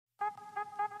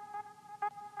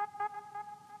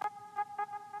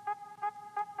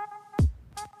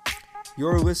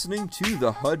You're listening to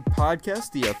the HUD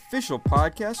Podcast, the official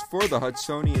podcast for the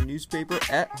Hudsonian newspaper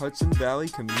at Hudson Valley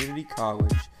Community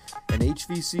College. An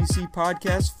HVCC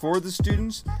podcast for the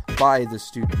students, by the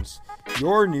students.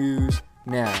 Your news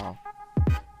now.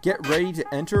 Get ready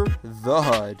to enter the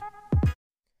HUD.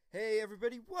 Hey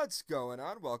everybody, what's going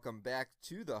on? Welcome back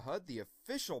to the HUD, the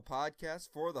official podcast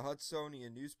for the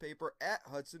Hudsonian newspaper at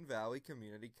Hudson Valley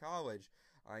Community College.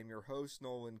 I'm your host,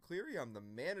 Nolan Cleary. I'm the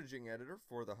managing editor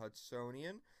for the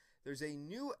Hudsonian. There's a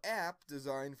new app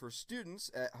designed for students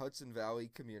at Hudson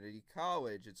Valley Community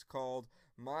College. It's called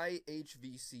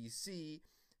MyHVCC,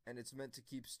 and it's meant to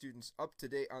keep students up to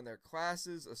date on their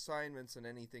classes, assignments, and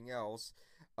anything else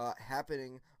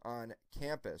happening on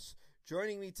campus.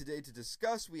 Joining me today to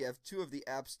discuss, we have two of the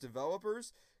app's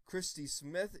developers. Christy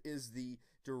Smith is the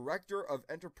Director of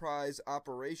Enterprise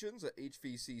Operations at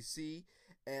HVCC,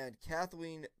 and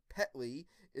Kathleen Petley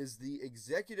is the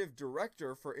Executive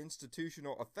Director for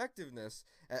Institutional Effectiveness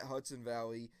at Hudson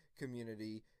Valley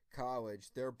Community College.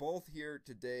 They're both here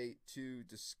today to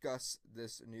discuss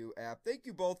this new app. Thank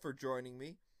you both for joining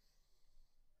me.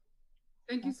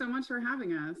 Thank you so much for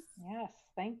having us. Yes,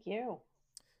 thank you.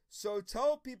 So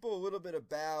tell people a little bit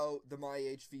about the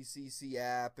MyHVCC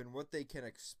app and what they can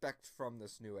expect from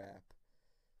this new app.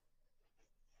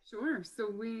 Sure. So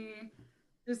we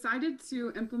decided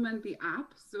to implement the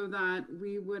app so that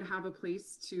we would have a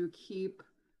place to keep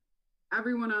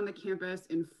everyone on the campus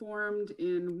informed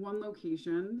in one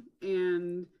location.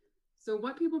 And so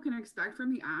what people can expect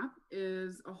from the app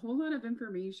is a whole lot of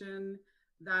information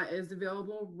that is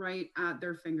available right at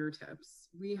their fingertips.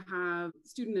 We have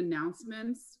student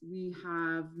announcements. We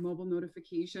have mobile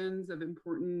notifications of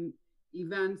important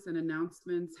events and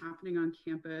announcements happening on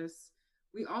campus.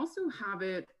 We also have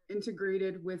it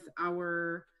integrated with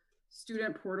our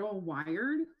student portal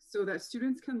Wired so that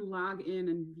students can log in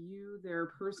and view their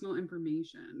personal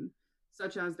information,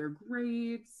 such as their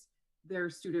grades, their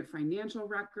student financial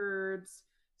records.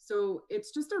 So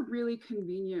it's just a really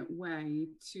convenient way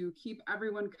to keep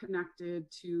everyone connected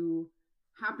to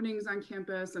happenings on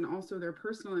campus and also their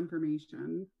personal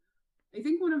information. I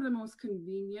think one of the most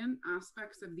convenient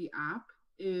aspects of the app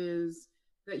is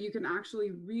that you can actually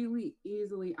really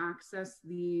easily access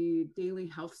the daily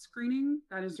health screening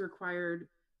that is required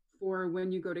for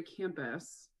when you go to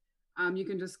campus. You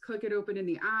can just click it open in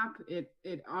the app.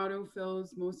 It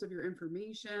autofills most of your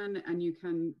information, and you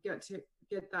can get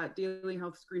that daily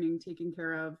health screening taken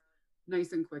care of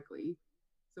nice and quickly.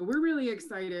 So we're really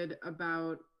excited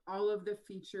about all of the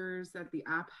features that the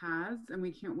app has, and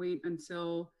we can't wait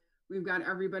until we've got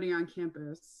everybody on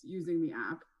campus using the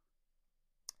app.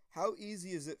 How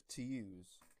easy is it to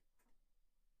use?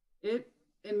 It,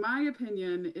 in my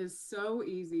opinion, is so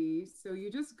easy. So you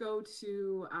just go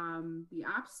to the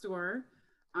App Store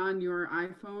on your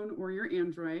iPhone or your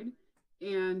Android,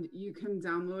 and you can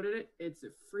download it. It's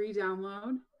a free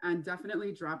download, and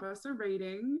definitely drop us a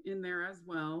rating in there as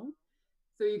well.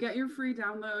 So you get your free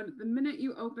download. The minute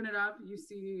you open it up, you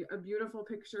see a beautiful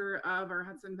picture of our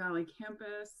Hudson Valley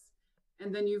campus.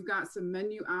 And then you've got some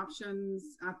menu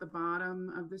options at the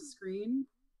bottom of the screen.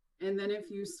 And then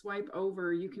if you swipe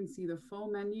over, you can see the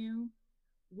full menu.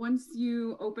 Once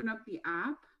you open up the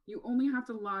app, you only have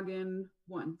to log in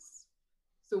once.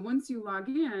 So once you log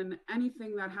in,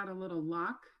 anything that had a little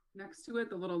lock next to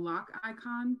it, the little lock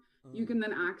icon, you can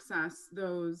then access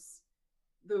those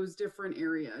different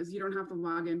areas. You don't have to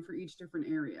log in for each different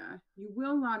area. You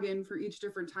will log in for each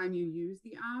different time you use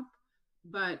the app,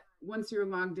 but once you're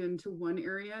logged into one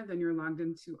area, then you're logged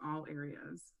into all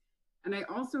areas. And I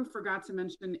also forgot to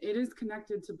mention, it is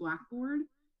connected to Blackboard,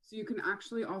 so you can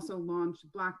actually also launch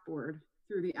Blackboard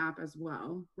through the app as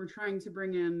well. We're trying to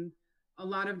bring in a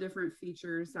lot of different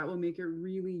features that will make it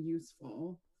really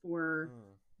useful for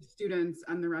students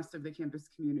and the rest of the campus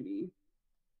community.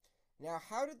 Now,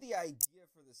 how did the idea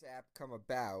for this app come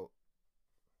about?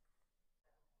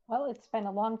 Well, it's been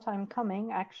a long time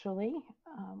coming, actually.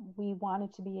 We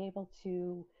wanted to be able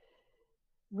to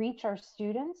reach our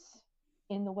students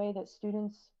in the way that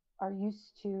students are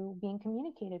used to being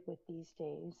communicated with these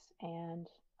days. And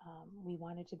we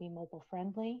wanted to be mobile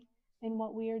friendly in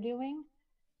what we are doing.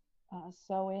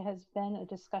 So it has been a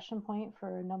discussion point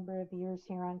for a number of years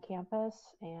here on campus,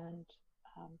 and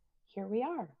here we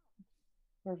are.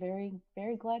 We're very,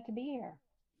 very glad to be here.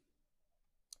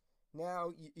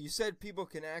 Now, you said people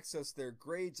can access their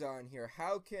grades on here.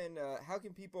 How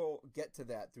can people get to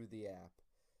that through the app?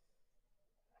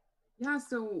 Yeah,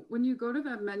 so when you go to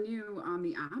the menu on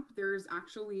the app, there's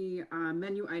actually a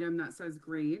menu item that says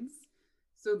grades.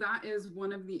 So that is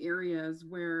one of the areas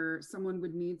where someone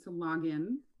would need to log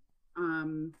in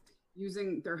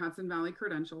using their Hudson Valley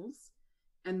credentials.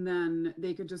 And then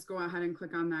they could just go ahead and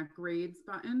click on that grades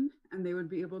button, and they would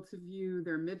be able to view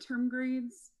their midterm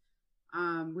grades,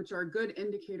 which are good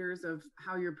indicators of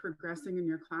how you're progressing in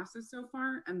your classes so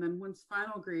far. And then once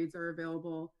final grades are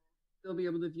available, they'll be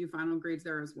able to view final grades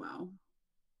there as well.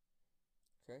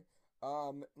 Okay.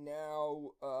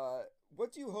 Now,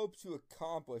 what do you hope to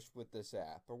accomplish with this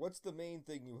app, or what's the main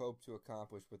thing you hope to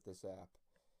accomplish with this app?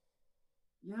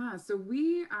 Yeah, so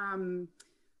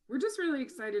we're just really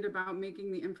excited about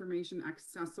making the information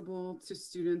accessible to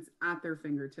students at their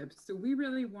fingertips. So we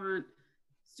really want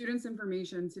students'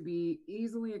 information to be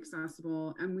easily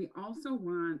accessible, and we also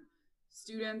want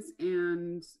students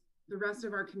and the rest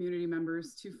of our community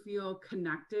members to feel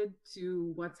connected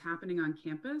to what's happening on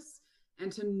campus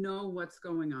and to know what's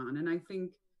going on. And I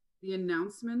think the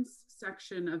announcements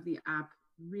section of the app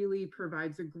really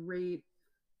provides a great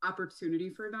opportunity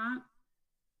for that.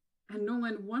 And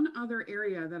Nolan, one other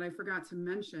area that I forgot to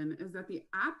mention is that the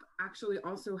app actually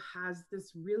also has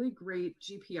this really great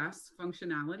GPS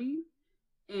functionality,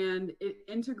 and it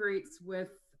integrates with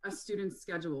a student's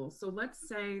schedule. So let's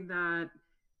say that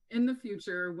in the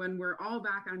future, when we're all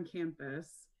back on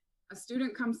campus, a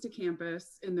student comes to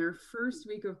campus in their first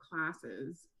week of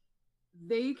classes,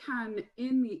 they can,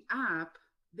 in the app,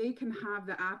 they can have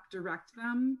the app direct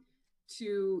them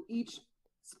to each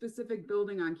specific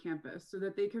building on campus so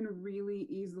that they can really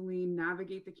easily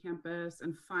navigate the campus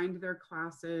and find their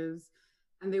classes.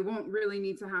 And they won't really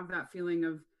need to have that feeling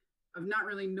of not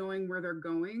really knowing where they're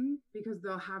going, because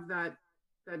they'll have that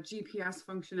GPS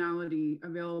functionality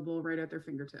available right at their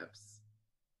fingertips.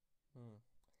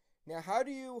 Now, how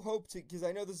do you hope to, because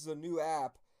I know this is a new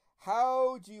app,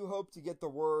 how do you hope to get the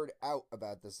word out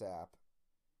about this app?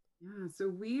 Yeah, so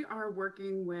we are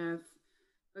working with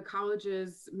the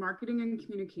college's marketing and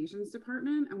communications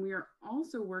department, and we are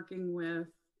also working with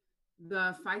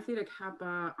the Phi Theta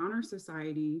Kappa Honor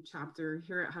Society chapter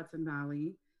here at Hudson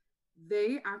Valley.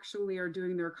 They actually are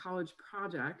doing their college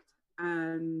project,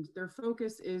 and their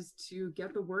focus is to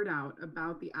get the word out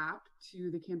about the app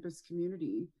to the campus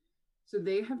community. So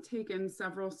they have taken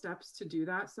several steps to do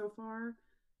that so far.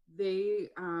 They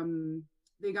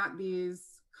got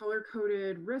these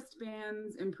color-coded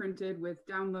wristbands imprinted with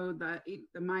download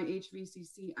the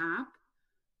MyHVCC app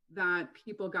that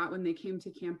people got when they came to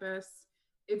campus.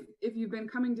 If you've been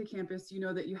coming to campus, you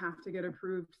know that you have to get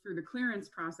approved through the clearance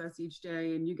process each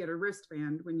day, and you get a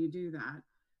wristband when you do that.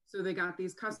 So they got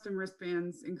these custom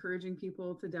wristbands encouraging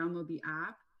people to download the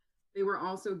app. They were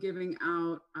also giving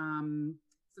out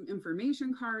some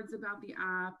information cards about the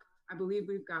app. I believe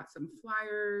we've got some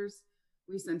flyers.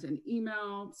 We sent an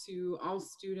email to all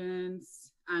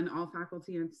students and all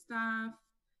faculty and staff.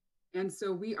 And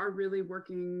so we are really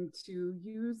working to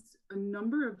use a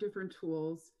number of different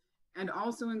tools, and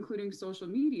also including social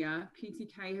media.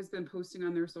 PTK has been posting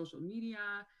on their social media,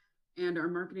 and our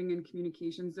marketing and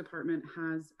communications department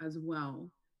has as well.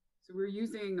 So we're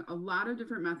using a lot of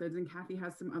different methods, and Kathy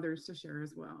has some others to share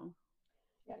as well.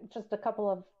 Yeah, just a couple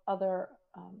of other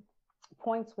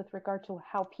points with regard to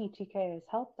how PTK has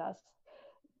helped us.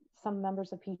 Some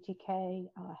members of PTK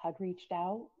had reached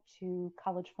out to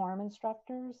college forum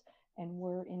instructors and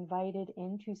were invited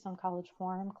into some college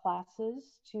forum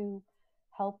classes to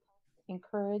help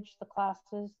encourage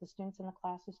the students in the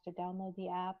classes to download the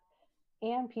app.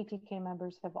 And PTK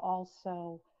members have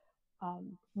also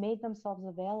made themselves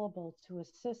available to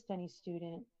assist any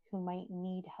student who might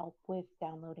need help with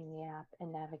downloading the app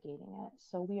and navigating it.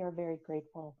 So we are very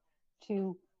grateful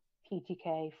to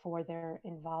PTK for their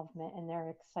involvement and their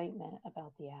excitement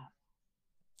about the app.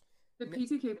 The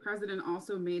PTK president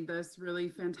also made this really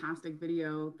fantastic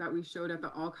video that we showed at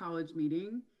the all college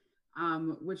meeting,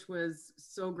 which was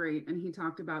so great. And he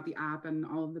talked about the app and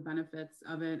all of the benefits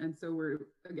of it. And so we're,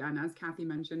 again, as Kathy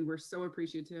mentioned, we're so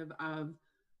appreciative of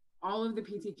all of the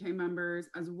PTK members,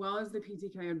 as well as the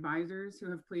PTK advisors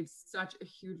who have played such a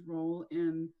huge role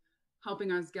in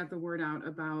helping us get the word out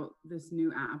about this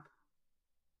new app.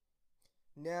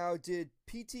 Now, did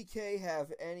PTK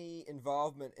have any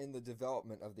involvement in the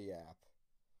development of the app?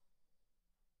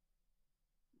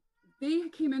 They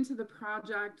came into the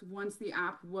project once the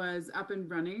app was up and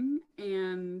running.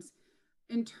 And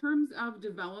in terms of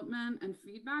development and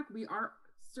feedback, we are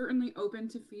certainly open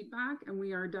to feedback, and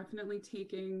we are definitely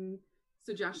taking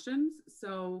suggestions.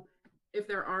 So if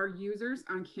there are users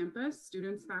on campus,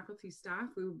 students, faculty, staff,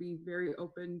 we would be very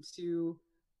open to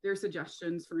their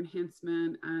suggestions for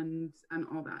enhancement and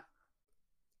all that.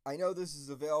 I know this is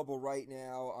available right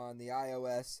now on the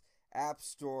iOS App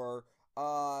Store.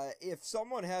 If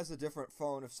someone has a different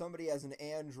phone, if somebody has an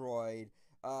Android,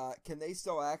 can they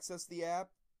still access the app?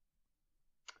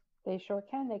 They sure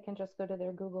can. They can just go to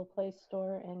their Google Play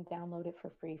Store and download it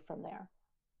for free from there.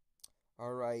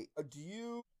 All right. Do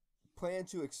you plan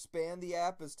to expand the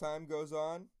app as time goes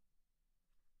on?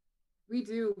 We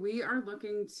do. We are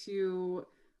looking to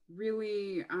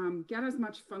really get as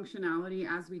much functionality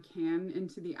as we can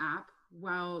into the app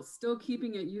while still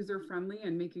keeping it user friendly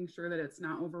and making sure that it's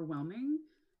not overwhelming.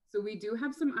 So we do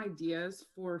have some ideas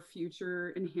for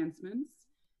future enhancements,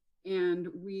 and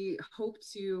we hope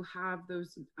to have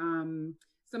those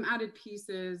some added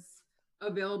pieces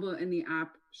available in the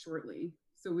app shortly.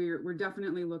 So we're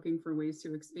definitely looking for ways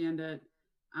to expand it,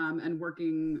 and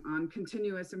working on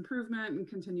continuous improvement and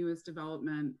continuous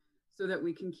development so that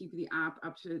we can keep the app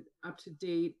up to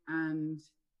date and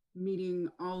meeting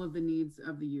all of the needs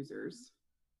of the users.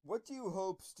 What do you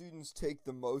hope students take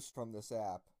the most from this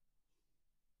app?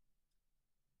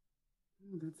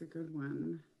 Oh, that's a good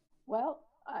one. Well,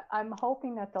 I'm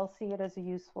hoping that they'll see it as a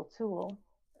useful tool.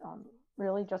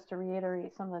 Really, just to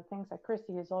reiterate some of the things that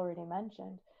Christy has already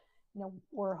mentioned,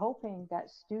 we're hoping that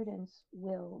students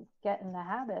will get in the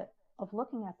habit of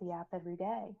looking at the app every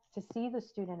day to see the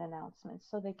student announcements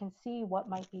so they can see what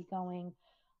might be going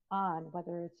on,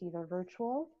 whether it's either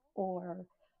virtual or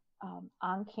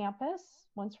on campus.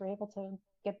 Once we're able to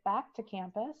get back to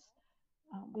campus,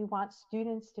 we want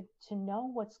students to know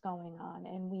what's going on.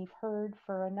 And we've heard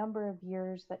for a number of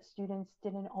years that students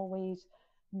didn't always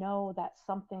know that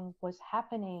something was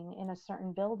happening in a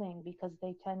certain building because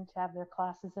they tend to have their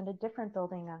classes in a different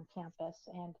building on campus.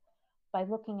 And by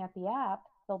looking at the app,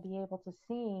 they'll be able to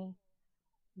see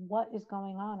what is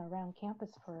going on around campus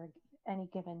for any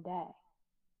given day.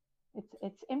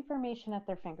 It's information at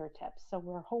their fingertips. So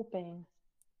we're hoping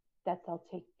that they'll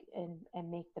take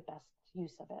and make the best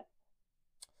use of it.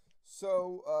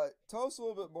 So, tell us a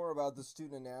little bit more about the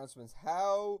student announcements.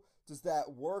 How does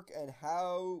that work, and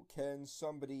how can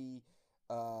somebody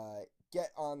get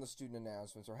on the student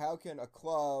announcements, or how can a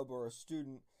club or a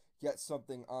student get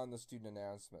something on the student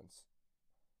announcements?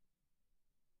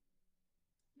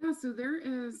 Yeah, so there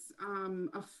is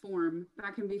a form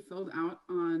that can be filled out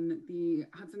on the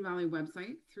Hudson Valley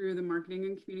website through the Marketing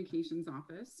and Communications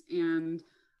office. And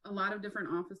a lot of different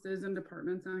offices and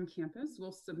departments on campus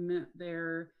will submit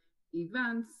their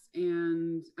events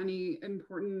and any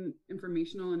important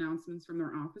informational announcements from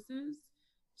their offices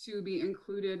to be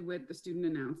included with the student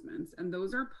announcements. And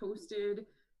those are posted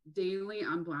daily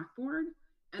on Blackboard.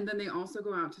 And then they also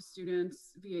go out to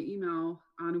students via email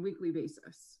on a weekly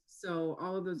basis. So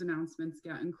all of those announcements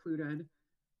get included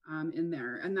in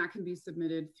there. And that can be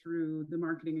submitted through the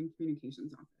Marketing and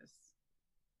Communications office.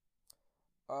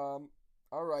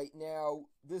 All right. Now,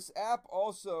 this app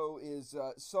also is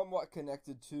somewhat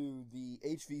connected to the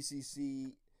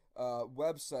HVCC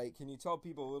website. Can you tell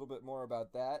people a little bit more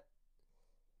about that?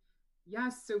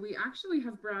 Yes, so we actually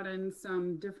have brought in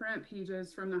some different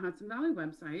pages from the Hudson Valley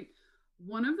website.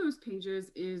 One of those pages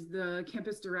is the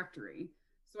campus directory.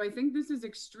 So I think this is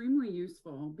extremely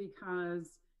useful because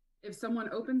if someone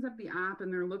opens up the app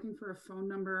and they're looking for a phone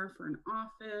number for an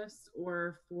office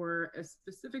or for a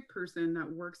specific person that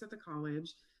works at the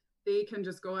college, they can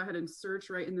just go ahead and search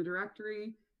right in the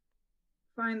directory,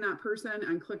 find that person,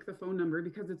 and click the phone number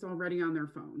because it's already on their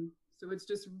phone. So it's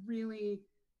just really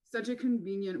such a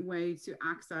convenient way to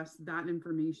access that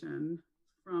information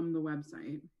from the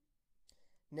website.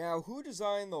 Now, who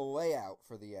designed the layout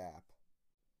for the app?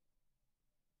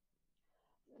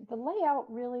 The layout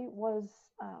really was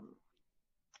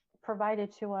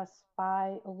provided to us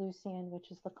by Hudsonian,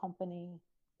 which is the company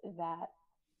that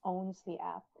owns the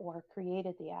app or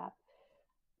created the app.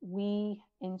 We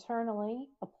internally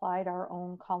applied our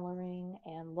own coloring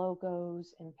and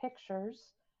logos and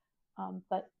pictures,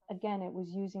 but again, it was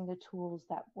using the tools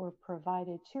that were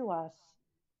provided to us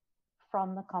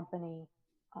from the company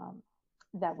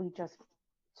that we just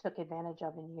took advantage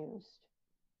of and used.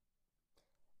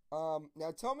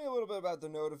 Now tell me a little bit about the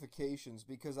notifications,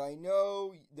 because I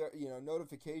know there,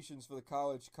 notifications for the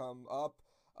college come up.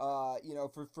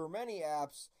 For many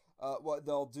apps, what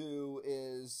they'll do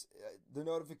is the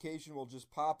notification will just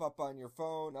pop up on your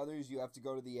phone. Others, you have to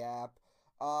go to the app.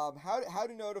 How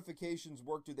do notifications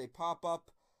work? Do they pop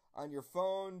up on your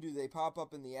phone? Do they pop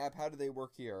up in the app? How do they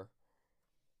work here?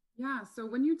 Yeah, so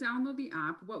when you download the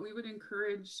app, what we would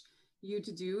encourage you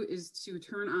to do is to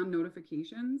turn on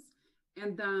notifications.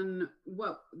 And then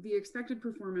what the expected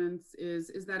performance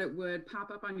is that it would pop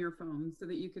up on your phone so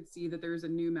that you could see that there's a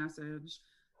new message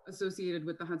associated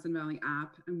with the Hudson Valley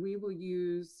app. And we will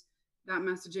use that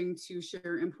messaging to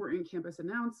share important campus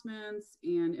announcements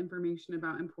and information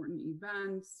about important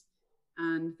events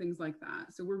and things like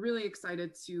that. So we're really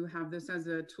excited to have this as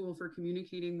a tool for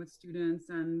communicating with students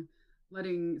and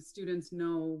letting students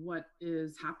know what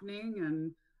is happening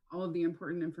and all of the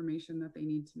important information that they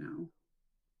need to know.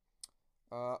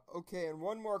 Okay, and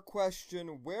one more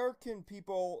question. Where can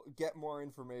people get more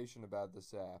information about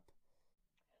this app?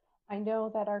 I know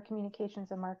that our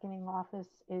communications and marketing office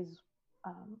is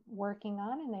working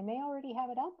on, and they may already have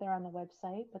it out there on the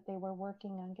website, but they were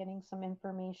working on getting some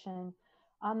information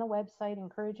on the website,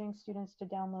 encouraging students to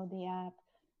download the app.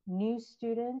 New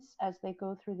students, as they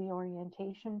go through the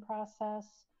orientation process,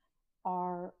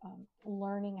 are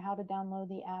learning how to download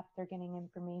the app. They're getting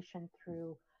information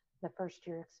through the first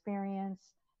year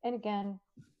experience. And again,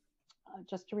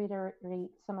 just to reiterate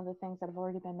some of the things that have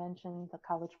already been mentioned, the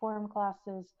college forum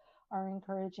classes are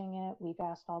encouraging it. We've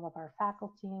asked all of our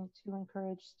faculty to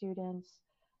encourage students.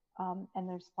 And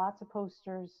there's lots of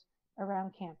posters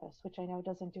around campus, which I know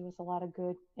doesn't do us a lot of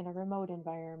good in a remote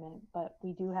environment, but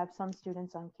we do have some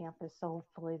students on campus, so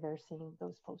hopefully they're seeing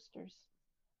those posters.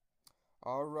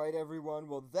 All right, everyone.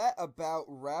 Well, that about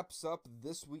wraps up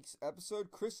this week's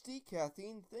episode. Christy,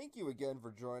 Kathleen, thank you again for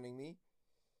joining me.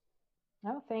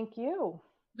 Oh, thank you.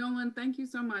 Nolan, thank you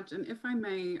so much. And if I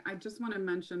may, I just want to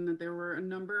mention that there were a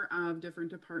number of different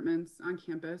departments on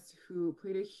campus who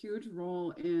played a huge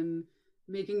role in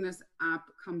making this app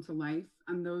come to life.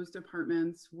 And those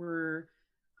departments were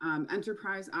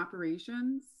enterprise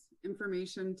operations,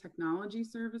 information technology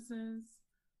services,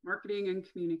 marketing and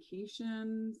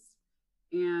communications,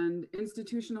 and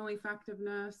institutional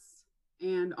effectiveness,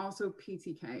 and also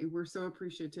PTK. We're so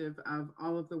appreciative of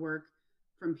all of the work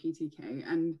from PTK.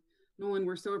 And Nolan,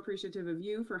 we're so appreciative of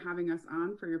you for having us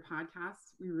on for your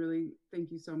podcast. We really thank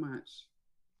you so much.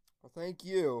 Well, thank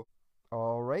you.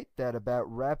 All right, that about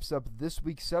wraps up this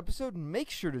week's episode. Make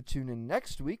sure to tune in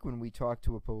next week when we talk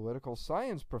to a political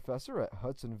science professor at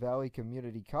Hudson Valley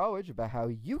Community College about how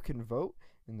you can vote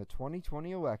in the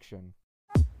 2020 election.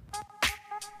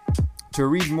 To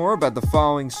read more about the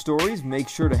following stories, make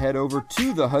sure to head over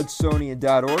to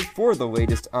thehudsonian.org for the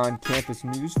latest on-campus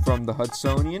news from the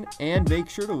Hudsonian, and make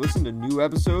sure to listen to new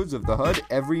episodes of The HUD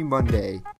every Monday.